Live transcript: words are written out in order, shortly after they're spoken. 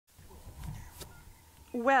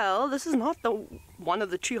Well, this is not the one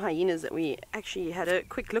of the two hyenas that we actually had a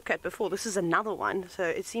quick look at before. This is another one. So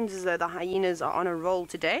it seems as though the hyenas are on a roll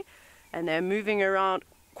today, and they're moving around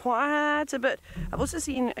quite a bit. I've also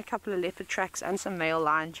seen a couple of leopard tracks and some male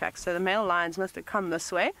lion tracks. So the male lions must have come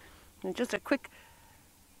this way. And just a quick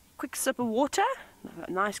sip of water.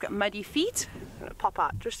 Nice, got muddy feet. I'm gonna pop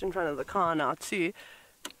out just in front of the car now too.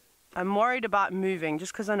 I'm worried about moving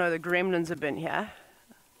just because I know the gremlins have been here.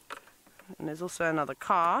 And there's also another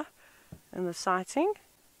car in the sighting.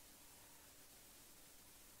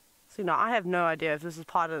 So now I have no idea if this is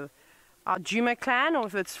part of our Djuma clan or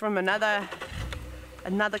if it's from another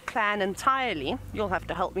clan entirely. You'll have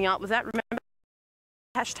to help me out with that. Remember,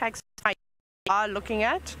 hashtags I are looking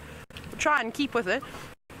at. We'll try and keep with it.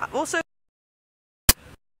 Also,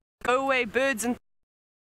 go away birds and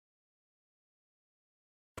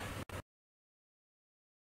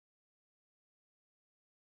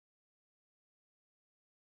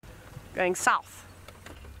going south.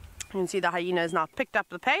 You can see the hyena has now picked up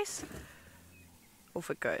the pace. Off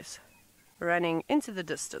it goes, running into the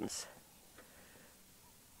distance.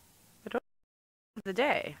 But what of the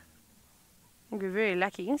day, I think we're very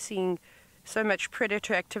lucky in seeing so much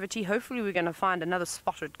predator activity. Hopefully we're going to find another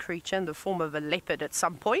spotted creature in the form of a leopard at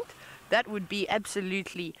some point. That would be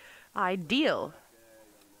absolutely ideal.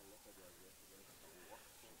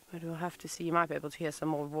 But we'll have to see. You might be able to hear some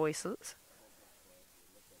more voices.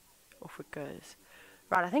 Off it goes.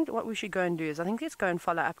 Right, I think what we should go and do is, let's go and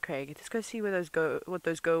follow up Craig. Let's go see where what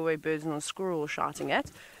those go away birds and the squirrel are shouting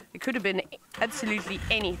at. It could have been absolutely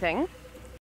anything.